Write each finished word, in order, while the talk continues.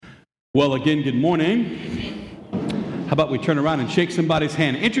Well, again, good morning. How about we turn around and shake somebody's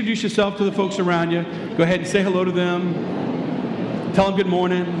hand? Introduce yourself to the folks around you. Go ahead and say hello to them. Tell them good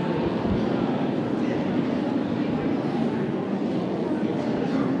morning.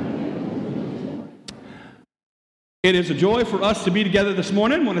 It is a joy for us to be together this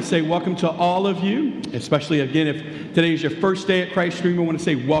morning. I want to say welcome to all of you, especially again if today is your first day at Christ Stream. I want to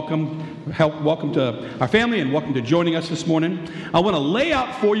say welcome to our family and welcome to joining us this morning. I want to lay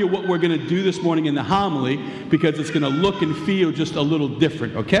out for you what we're going to do this morning in the homily because it's going to look and feel just a little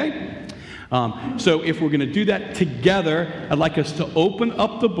different, okay? So if we're going to do that together, I'd like us to open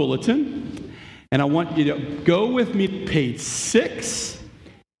up the bulletin, and I want you to go with me to page 6.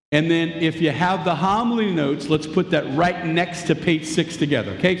 And then if you have the homily notes, let's put that right next to page 6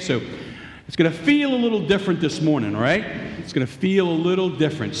 together, okay? So it's going to feel a little different this morning, all right? It's going to feel a little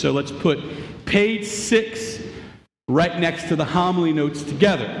different. So let's put page 6 right next to the homily notes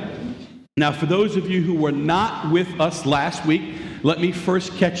together. Now, for those of you who were not with us last week, let me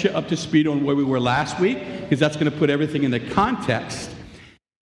first catch you up to speed on where we were last week, because that's going to put everything into context.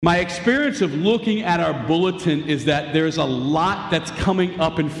 My experience of looking at our bulletin is that there's a lot that's coming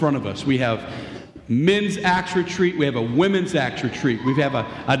up in front of us. We have men's Acts retreat. We have a women's Acts retreat. We have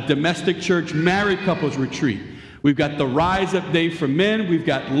a domestic church married couples retreat. We've got the Rise Up Day for men. We've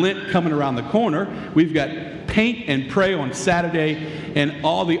got Lent coming around the corner. We've got Paint and Pray on Saturday and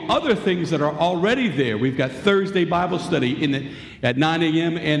all the other things that are already there. We've got Thursday Bible study at 9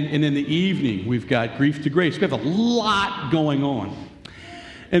 a.m. and in the evening. We've got Grief to Grace. We have a lot going on.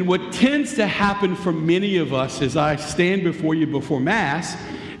 And what tends to happen for many of us as I stand before you before Mass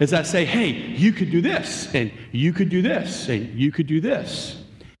is I say, hey, you could do this, and you could do this, and you could do this.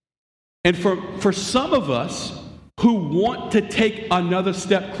 And for some of us who want to take another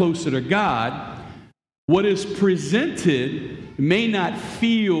step closer to God, what is presented may not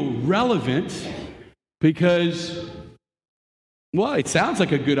feel relevant because, well, it sounds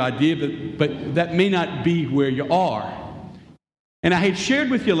like a good idea, but that may not be where you are. And I had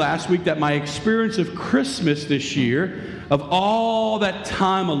shared with you last week that my experience of Christmas this year, of all that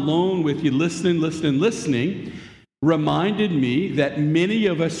time alone with you, listening, reminded me that many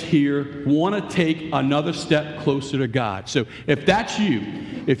of us here want to take another step closer to God. So if that's you,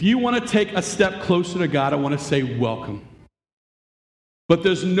 if you want to take a step closer to God, I want to say welcome. But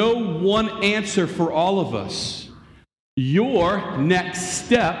there's no one answer for all of us. Your next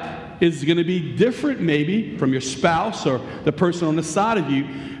step is going to be different maybe from your spouse or the person on the side of you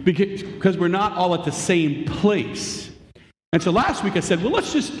because we're not all at the same place. And so last week I said, well,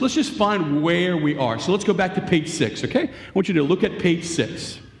 let's just find where we are. So let's go back to page 6, okay? I want you to look at page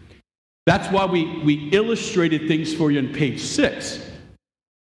 6. That's why we illustrated things for you on page 6.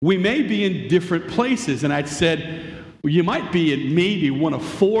 We may be in different places, and I'd said, you might be in maybe one of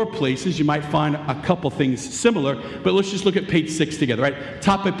 4 places. You might find a couple things similar, but let's just look at page 6 together, right?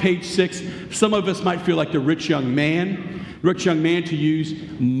 Top of page 6, some of us might feel like the rich young man. Rich young man, to use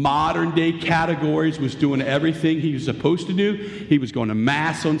modern day categories, was doing everything he was supposed to do. He was going to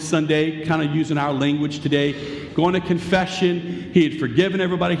Mass on Sunday, kind of using our language today, going to confession. He had forgiven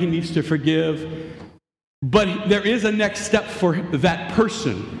everybody he needs to forgive. But there is a next step for that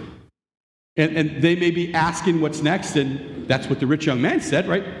person. And they may be asking what's next, and that's what the rich young man said,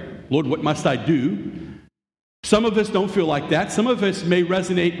 right? Lord, what must I do? Some of us don't feel like that. Some of us may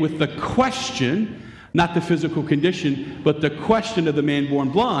resonate with the question, not the physical condition, but the question of the man born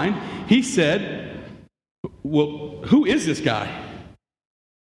blind. He said, well, who is this guy?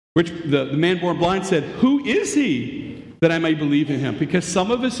 Which the man born blind said, who is he that I may believe in him? Because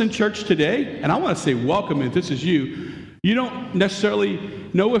some of us in church today, and I want to say welcome if this is you, you don't necessarily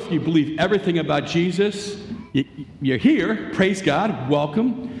know if you believe everything about Jesus. You're here, praise God,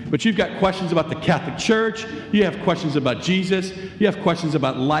 welcome. But you've got questions about the Catholic Church. You have questions about Jesus. You have questions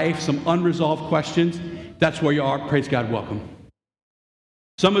about life, some unresolved questions. That's where you are, praise God, welcome.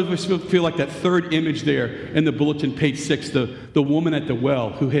 Some of us feel like that third image there in the bulletin, page 6, the woman at the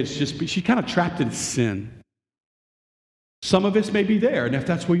well who has she's kind of trapped in sin. Some of us may be there, and if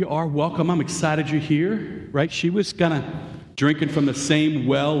that's where you are, welcome. I'm excited you're here, right? She was kind of drinking from the same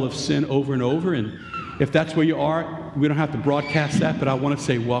well of sin over and over, and if that's where you are, we don't have to broadcast that, but I want to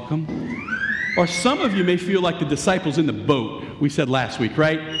say welcome. Or some of you may feel like the disciples in the boat we said last week,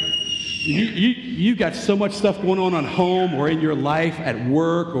 right? You got so much stuff going on at home or in your life, at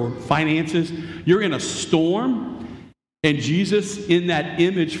work or finances. You're in a storm. And Jesus, in that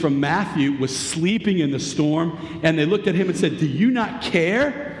image from Matthew, was sleeping in the storm. And they looked at him and said, do you not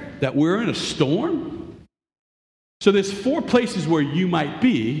care that we're in a storm? So there's 4 places where you might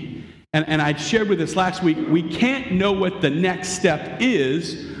be. And I shared with us last week, we can't know what the next step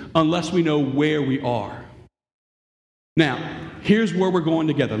is unless we know where we are. Now, here's where we're going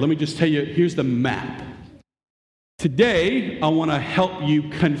together. Let me just tell you, here's the map. Today, I want to help you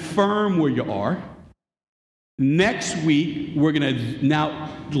confirm where you are. Next week, we're going to now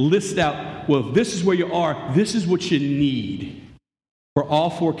list out, well, if this is where you are, this is what you need for all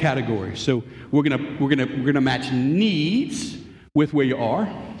four categories. So we're going to match needs with where you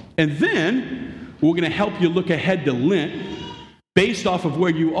are, and then we're going to help you look ahead to Lent based off of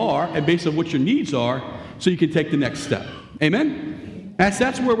where you are and based on what your needs are, so you can take the next step. Amen?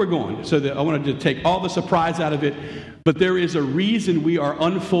 That's where we're going. So I wanted to take all the surprise out of it, but there is a reason we are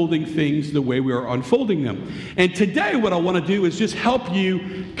unfolding things the way we are unfolding them. And today what I want to do is just help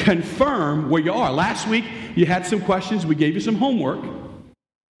you confirm where you are. Last week you had some questions. We gave you some homework.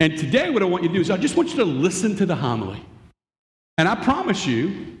 And today what I want you to do is I just want you to listen to the homily. And I promise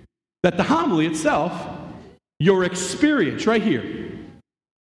you that the homily itself, your experience right here,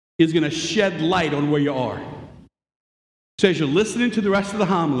 is going to shed light on where you are. So as you're listening to the rest of the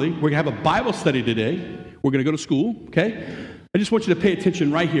homily, we're going to have a Bible study today. We're going to go to school, okay? I just want you to pay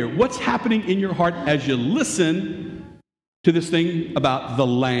attention right here. What's happening in your heart as you listen to this thing about the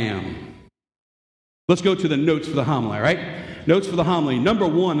Lamb? Let's go to the notes for the homily, all right? Notes for the homily. Number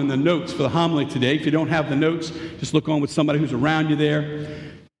one in the notes for the homily today. If you don't have the notes, just look on with somebody who's around you there.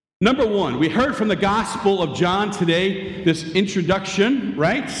 Number one, we heard from the Gospel of John today, this introduction,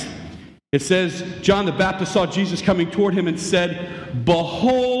 right? It says, John the Baptist saw Jesus coming toward him and said,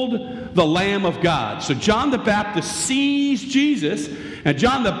 "Behold the Lamb of God." So John the Baptist sees Jesus, and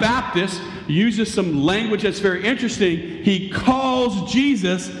John the Baptist uses some language that's very interesting. He calls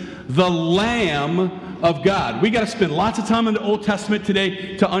Jesus the Lamb of God. We got to spend lots of time in the Old Testament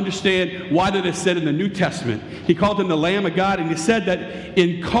today to understand why that is said in the New Testament. He called him the Lamb of God, and he said that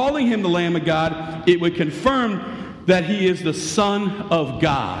in calling him the Lamb of God, it would confirm that he is the Son of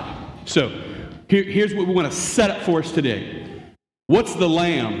God. So, here's what we want to set up for us today. What's the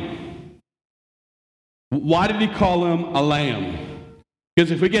lamb? Why did he call him a lamb? Because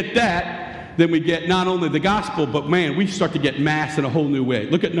if we get that, then we get not only the gospel, but man, we start to get mass in a whole new way.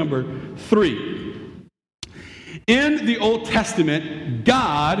 Look at number 3. In the Old Testament,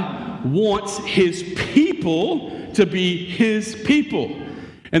 God wants his people to be his people.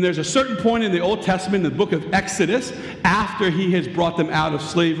 And there's a certain point in the Old Testament, in the book of Exodus, after he has brought them out of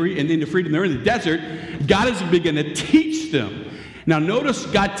slavery and into freedom, they're in the desert, God is beginning to teach them. Now notice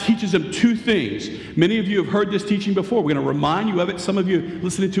God teaches them 2 things. Many of you have heard this teaching before. We're going to remind you of it. Some of you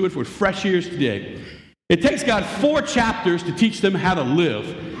listening to it with fresh ears today. It takes God 4 chapters to teach them how to live.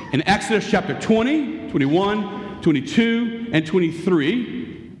 In Exodus chapter 20, 21, 22, and 23,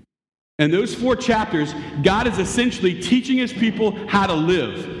 and those 4 chapters, God is essentially teaching his people how to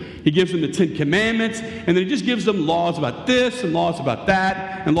live. He gives them the 10 commandments, and then he just gives them laws about this and laws about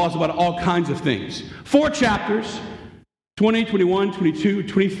that and laws about all kinds of things. 4 chapters, 20, 21, 22,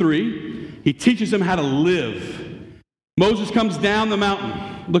 23. He teaches them how to live. Moses comes down the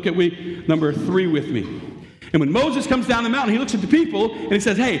mountain. Look at number 3 with me. And when Moses comes down the mountain, he looks at the people and he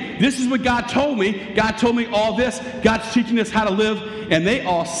says, "Hey, this is what God told me. God told me all this. God's teaching us how to live." And they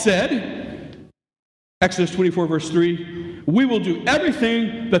all said, Exodus 24, verse 3, "We will do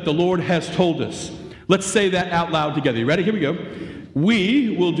everything that the Lord has told us." Let's say that out loud together. You ready? Here we go.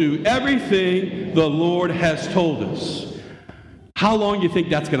 We will do everything the Lord has told us. How long do you think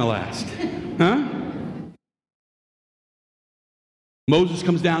that's going to last? Huh? Moses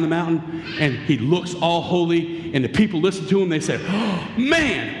comes down the mountain, and he looks all holy, and the people listen to him. They say, "Oh,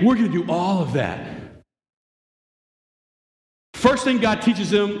 man, we're going to do all of that." First thing God teaches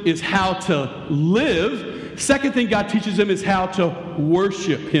them is how to live. Second thing God teaches them is how to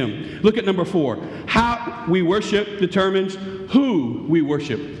worship him. Look at number 4. How we worship determines who we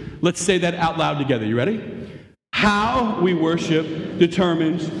worship. Let's say that out loud together. You ready? How we worship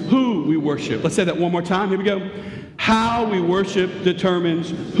determines who we worship. Let's say that one more time. Here we go. How we worship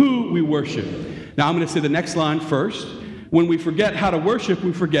determines who we worship. Now I'm going to say the next line first. When we forget how to worship,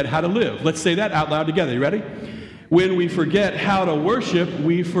 we forget how to live. Let's say that out loud together. You ready? When we forget how to worship,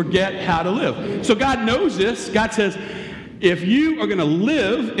 we forget how to live. So God knows this. God says, if you are going to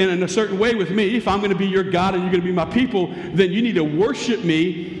live in a certain way with me, if I'm going to be your God and you're going to be my people, then you need to worship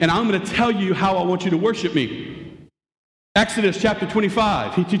me, and I'm going to tell you how I want you to worship me. Exodus chapter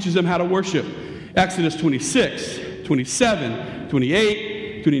 25, he teaches them how to worship. Exodus 26, 27,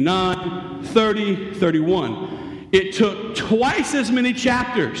 28, 29, 30, 31. It took twice as many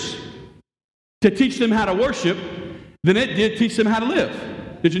chapters to teach them how to worship than it did teach them how to live.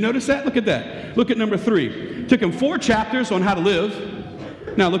 Did you notice that? Look at that. Look at number 3. It took them 4 chapters on how to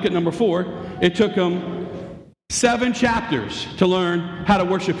live. Now look at number 4. It took them 7 chapters to learn how to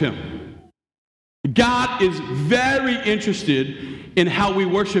worship him. God is very interested in how we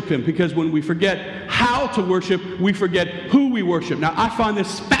worship him, because when we forget how to worship, we forget who we worship. Now, I find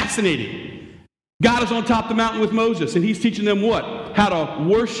this fascinating. God is on top of the mountain with Moses, and he's teaching them what? How to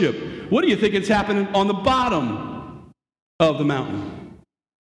worship. What do you think is happening on the bottom of the mountain?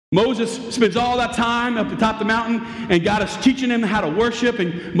 Moses spends all that time up the top of the mountain, and God is teaching him how to worship,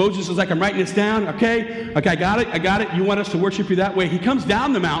 and Moses is like, I'm writing this down. Okay, I got it. You want us to worship you that way. He comes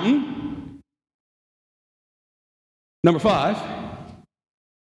down the mountain. Number 5,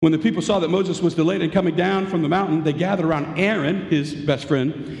 when the people saw that Moses was delayed in coming down from the mountain, they gathered around Aaron, his best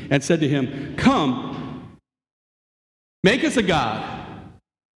friend, and said to him, come, make us a god.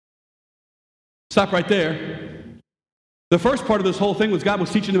 Stop right there. The first part of this whole thing was God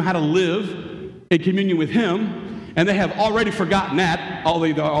was teaching them how to live in communion with him, and they have already forgotten that.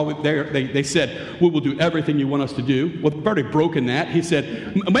 They said, we will do everything you want us to do. Well, they've already broken that. He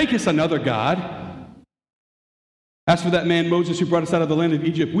said, make us another god. As for that man Moses who brought us out of the land of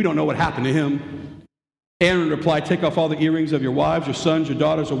Egypt, we don't know what happened to him. Aaron replied, take off all the earrings of your wives, your sons, your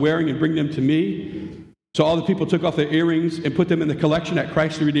daughters are wearing, and bring them to me. So all the people took off their earrings and put them in the collection at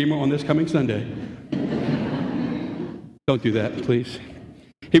Christ the Redeemer on this coming Sunday. Don't do that, please.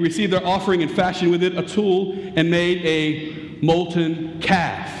 He received their offering and fashioned with it a tool and made a molten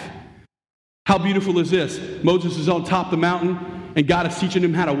calf. How beautiful is this? Moses is on top of the mountain, and God is teaching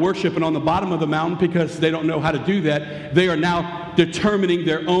them how to worship. And on the bottom of the mountain, because they don't know how to do that, they are now determining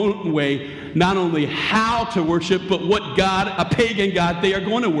their own way, not only how to worship, but what God, a pagan God, they are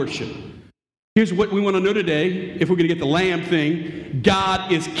going to worship. Here's what we want to know today, if we're going to get the lamb thing.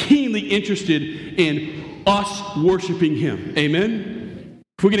 God is keenly interested in us worshiping him. Amen?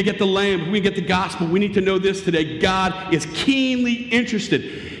 If we're going to get the lamb, if we're going to get the gospel, we need to know this today. God is keenly interested.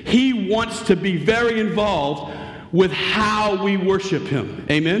 He wants to be very involved with how we worship him.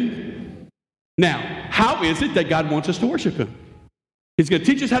 Amen? Now, how is it that God wants us to worship him? He's going to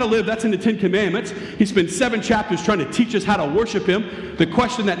teach us how to live. That's in the 10 Commandments. He spent 7 chapters trying to teach us how to worship him. The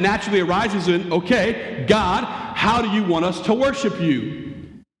question that naturally arises in, okay, God, how do you want us to worship you?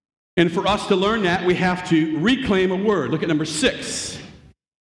 And for us to learn that, we have to reclaim a word. Look at number 6.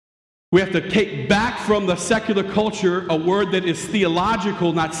 We have to take back from the secular culture a word that is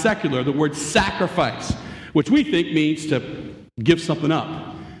theological, not secular, the word sacrifice, which we think means to give something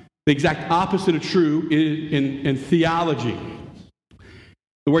up. The exact opposite of true in theology.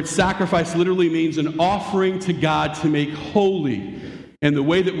 The word sacrifice literally means an offering to God to make holy. And the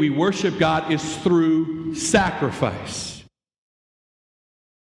way that we worship God is through sacrifice.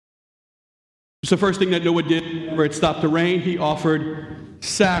 It's the first thing that Noah did where it stopped the rain. He offered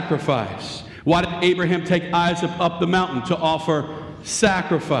sacrifice. Why did Abraham take Isaac up the mountain? To offer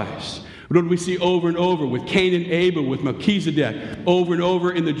sacrifice. What do we see over and over with Cain and Abel, with Melchizedek, over and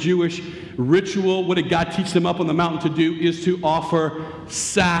over in the Jewish ritual? What did God teach them up on the mountain to do? Is to offer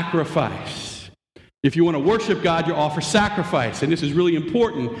sacrifice. If you want to worship God, you offer sacrifice. And this is really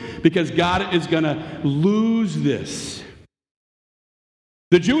important because God is going to lose this.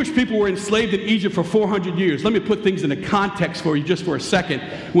 The Jewish people were enslaved in Egypt for 400 years. Let me put things into context for you just for a second.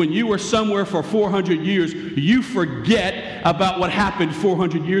 When you were somewhere for 400 years, you forget about what happened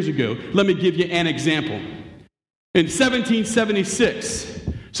 400 years ago. Let me give you an example. In 1776,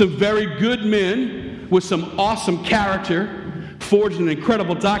 some very good men with some awesome character forged an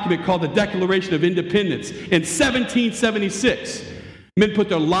incredible document called the Declaration of Independence. In 1776, men put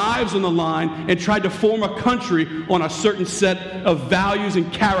their lives on the line and tried to form a country on a certain set of values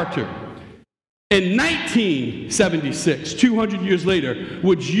and character. In 1976, 200 years later,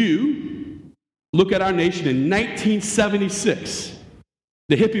 would you look at our nation in 1976,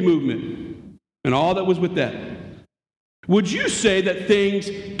 the hippie movement, and all that was with that? Would you say that things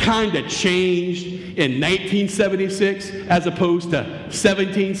kind of changed in 1976 as opposed to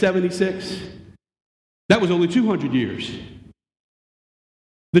 1776? That was only 200 years.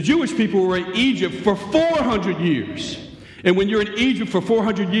 The Jewish people were in Egypt for 400 years. And when you're in Egypt for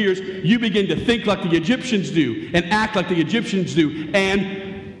 400 years, you begin to think like the Egyptians do, and act like the Egyptians do,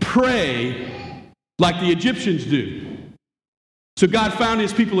 and pray like the Egyptians do. So God found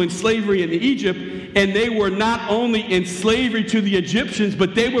his people in slavery in Egypt, and they were not only in slavery to the Egyptians,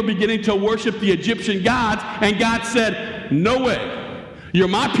 but they were beginning to worship the Egyptian gods, and God said, no way. You're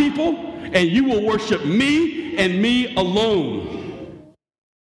my people, and you will worship me and me alone.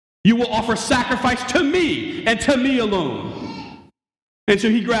 You will offer sacrifice to me and to me alone. And so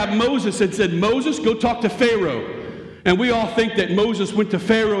he grabbed Moses and said, Moses, go talk to Pharaoh. And we all think that Moses went to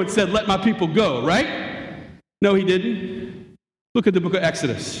Pharaoh and said, let my people go, right? No, he didn't. Look at the book of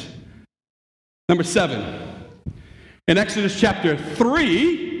Exodus. Number 7. In Exodus chapter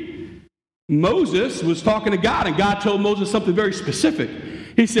 3, Moses was talking to God, and God told Moses something very specific.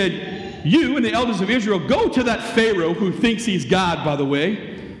 He said, you and the elders of Israel go to that Pharaoh who thinks he's God, by the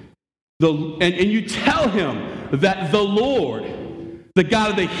way, and you tell him that the Lord, the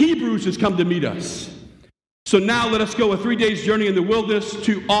God of the Hebrews, has come to meet us. So now let us go a 3 days journey in the wilderness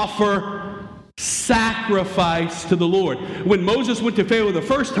to offer sacrifice to the Lord. When Moses went to Pharaoh the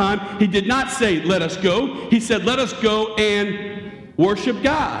first time, he did not say, let us go. He said, let us go and worship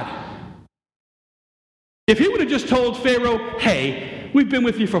God. If he would have just told Pharaoh, hey, we've been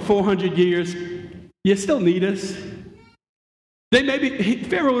with you for 400 years. You still need us.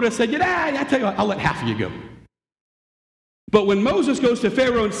 Pharaoh would have said, I tell you what, I'll let half of you go. But when Moses goes to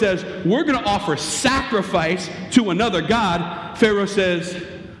Pharaoh and says, we're going to offer sacrifice to another God, Pharaoh says,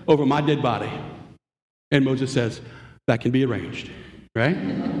 over my dead body. And Moses says, that can be arranged, right?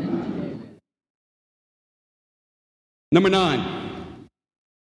 Number 9.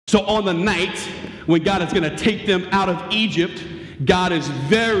 So on the night when God is going to take them out of Egypt, God is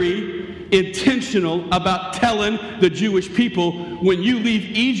very intentional about telling the Jewish people, when you leave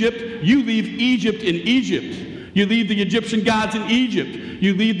Egypt in Egypt. You leave the Egyptian gods in Egypt.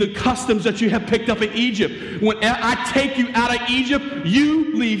 You leave the customs that you have picked up in Egypt. When I take you out of Egypt,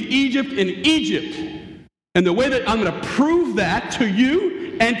 you leave Egypt in Egypt. And the way that I'm going to prove that to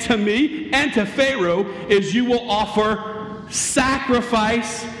you and to me and to Pharaoh is you will offer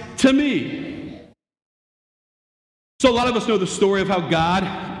sacrifice to me. So a lot of us know the story of how God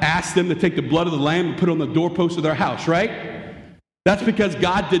asked them to take the blood of the lamb and put it on the doorpost of their house, right? That's because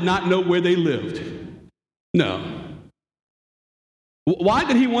God did not know where they lived. No. Why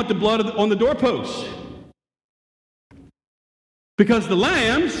did he want the blood on the doorpost? Because the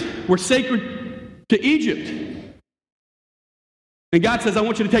lambs were sacred to Egypt. And God says, I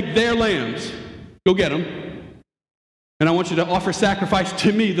want you to take their lambs. Go get them. And I want you to offer sacrifice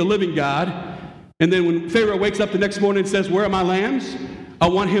to me, the living God. And then when Pharaoh wakes up the next morning and says, where are my lambs? I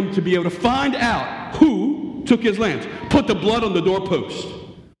want him to be able to find out who took his lambs. Put the blood on the doorpost.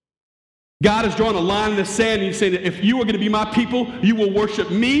 God has drawn a line in the sand, and he's saying that if you are going to be my people, you will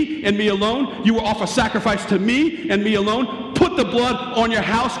worship me and me alone. You will offer sacrifice to me and me alone. Put the blood on your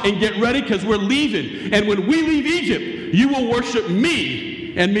house and get ready, because we're leaving. And when we leave Egypt, you will worship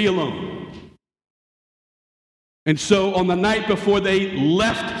me and me alone. And so on the night before they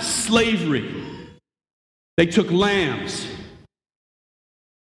left slavery, they took lambs.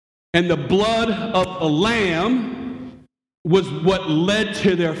 And the blood of a lamb was what led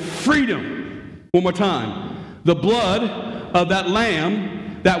to their freedom. One more time. The blood of that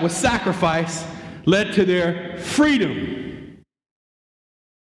lamb that was sacrificed led to their freedom.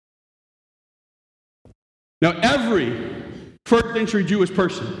 Now, every first century Jewish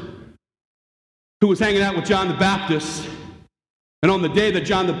person who was hanging out with John the Baptist, and on the day that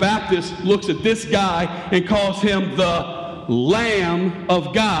John the Baptist looks at this guy and calls him the Lamb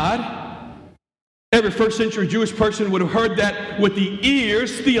of God, every first century Jewish person would have heard that with the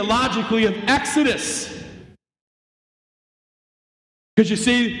ears, theologically, of Exodus. Because you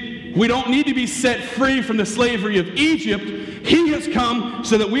see, we don't need to be set free from the slavery of Egypt. He has come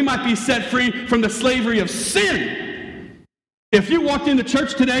so that we might be set free from the slavery of sin. If you walked into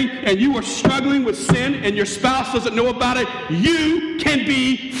church today and you are struggling with sin and your spouse doesn't know about it, you can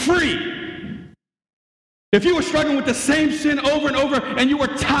be free. If you were struggling with the same sin over and over and you were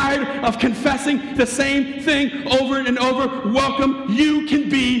tired of confessing the same thing over and over, welcome, you can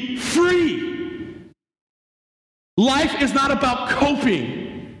be free. Life is not about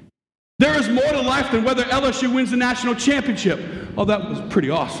coping. There is more to life than whether LSU wins the national championship. Oh, that was pretty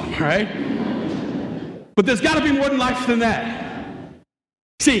awesome, right? But there's got to be more than life than that.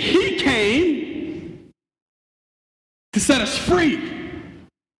 See, he came to set us free.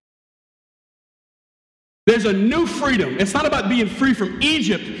 There's a new freedom. It's not about being free from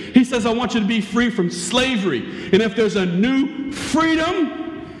Egypt. He says, I want you to be free from slavery. And if there's a new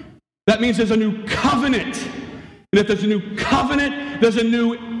freedom, that means there's a new covenant. And if there's a new covenant, there's a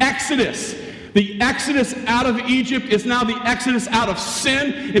new exodus. The exodus out of Egypt is now the exodus out of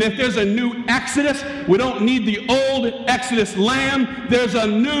sin. And if there's a new exodus, we don't need the old Exodus lamb. There's a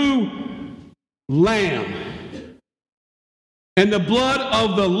new lamb. And the blood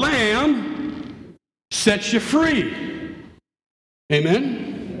of the lamb sets you free.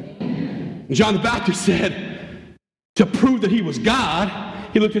 Amen? John the Baptist said, to prove that he was God,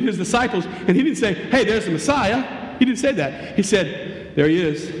 he looked at his disciples and he didn't say, hey, there's the Messiah. He didn't say that. He said, there he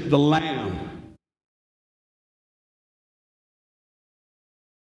is, the Lamb.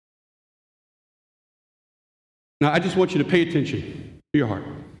 Now, I just want you to pay attention to your heart.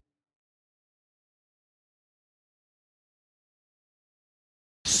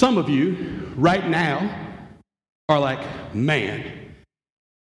 some of you right now are like, man,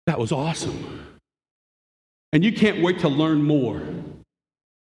 that was awesome. And you can't wait to learn more.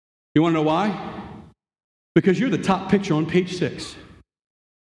 You want to know why? Because you're the top picture on page 6.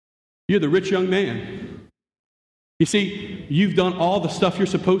 You're the rich young man. You see, you've done all the stuff you're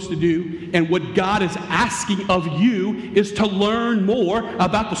supposed to do, and what God is asking of you is to learn more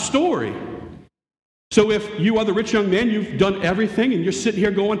about the story. So if you are the rich young man, you've done everything, and you're sitting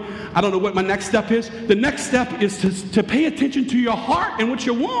here going, I don't know what my next step is. The next step is to pay attention to your heart and what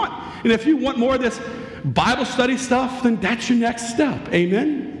you want. And if you want more of this Bible study stuff, then that's your next step.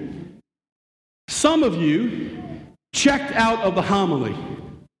 Amen? Some of you checked out of the homily.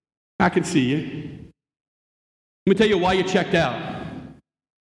 I can see you. Let me tell you why you checked out.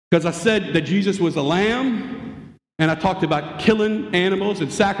 Because I said that Jesus was a lamb, and I talked about killing animals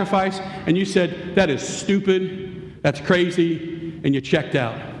and sacrifice, and you said, that is stupid, that's crazy, and you checked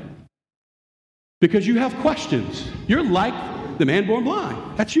out. Because you have questions. You're like the man born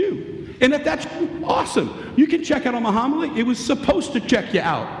blind. That's you. And if that's awesome, you can check out on my homily. It was supposed to check you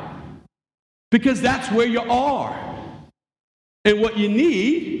out. Because that's where you are. And what you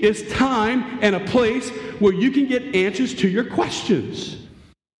need is time and a place where you can get answers to your questions.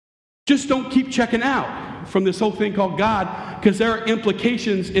 Just don't keep checking out from this whole thing called God, because there are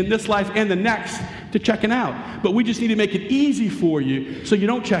implications in this life and the next to checking out. But we just need to make it easy for you so you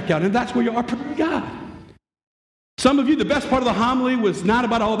don't check out. And that's where you are, praise God. Some of you, the best part of the homily was not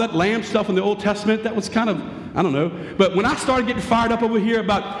about all that lamb stuff in the Old Testament. That was kind of, I don't know. But when I started getting fired up over here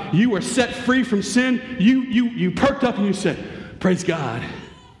about you were set free from sin, you perked up and you said, praise God.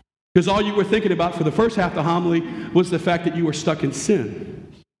 Because all you were thinking about for the first half of the homily was the fact that you were stuck in sin.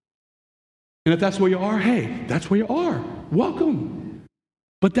 And if that's where you are, hey, that's where you are. Welcome.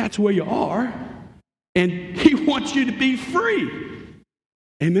 But that's where you are. And he wants you to be free.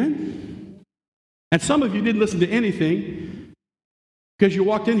 Amen? And some of you didn't listen to anything because you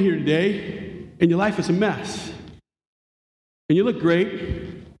walked in here today and your life is a mess. And you look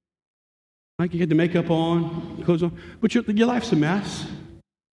great. Like you had the makeup on, clothes on, but your life's a mess.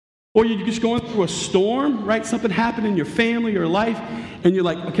 Or you're just going through a storm, right? Something happened in your family or life, and you're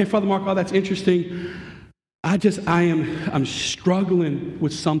like, okay, Father Mark, oh, that's interesting. I'm struggling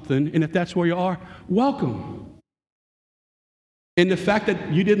with something, and if that's where you are, welcome. And the fact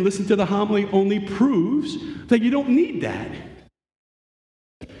that you didn't listen to the homily only proves that you don't need that.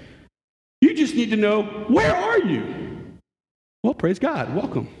 You just need to know, where are you? Well, praise God,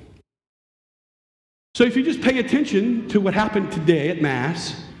 welcome. So if you just pay attention to what happened today at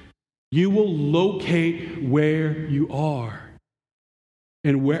Mass, you will locate where you are.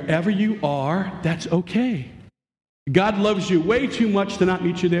 And wherever you are, that's okay. God loves you way too much to not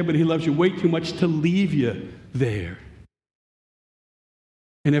meet you there, but he loves you way too much to leave you there.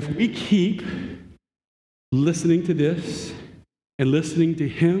 And if we keep listening to this and listening to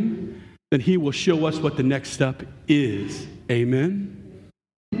him, then he will show us what the next step is. Amen?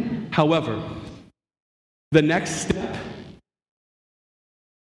 However, the next step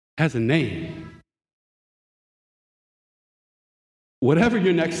has a name. Whatever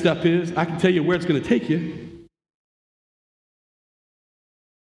your next step is, I can tell you where it's going to take you.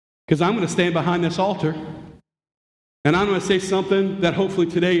 Because I'm going to stand behind this altar, and I'm going to say something that hopefully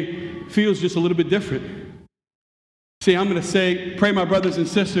today feels just a little bit different. See, I'm going to say, pray my brothers and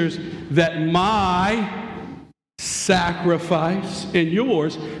sisters, that my sacrifice and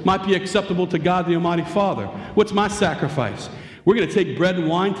yours might be acceptable to God the Almighty Father. What's my sacrifice? We're going to take bread and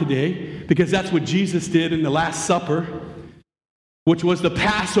wine today because that's what Jesus did in the Last Supper, which was the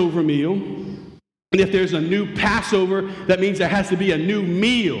Passover meal. And if there's a new Passover, that means there has to be a new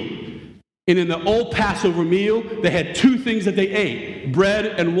meal. And in the old Passover meal, they had two things that they ate, bread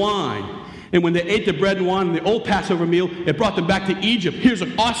and wine. And when they ate the bread and wine in the old Passover meal, it brought them back to Egypt. Here's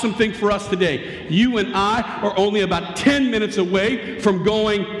an awesome thing for us today. You and I are only about 10 minutes away from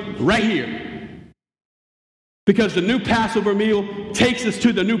going right here. Because the new Passover meal takes us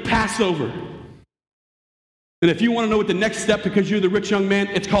to the new Passover. And if you want to know what the next step, because you're the rich young man,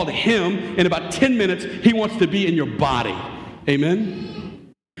 it's called him. In about 10 minutes, he wants to be in your body.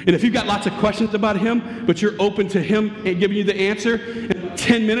 Amen? And if you've got lots of questions about him, but you're open to him and giving you the answer, in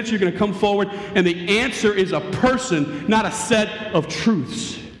 10 minutes you're going to come forward, and the answer is a person, not a set of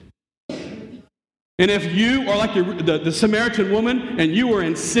truths. And if you are like the Samaritan woman and you were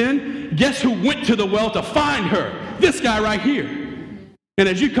in sin, guess who went to the well to find her? This guy right here. And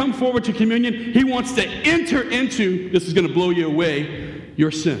as you come forward to communion, he wants to enter into, this is going to blow you away,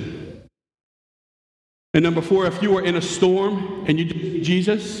 your sin. And number 4, if you are in a storm and you need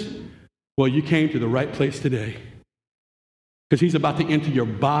Jesus, well, you came to the right place today. Because he's about to enter your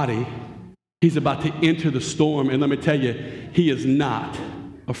body. He's about to enter the storm. And let me tell you, he is not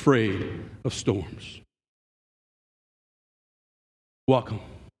afraid of storms. Welcome.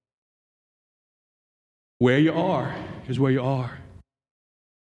 Where you are is where you are.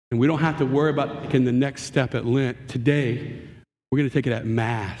 And we don't have to worry about taking the next step at Lent. Today, we're going to take it at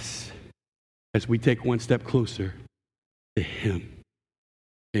Mass as we take one step closer to him.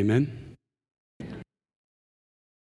 Amen.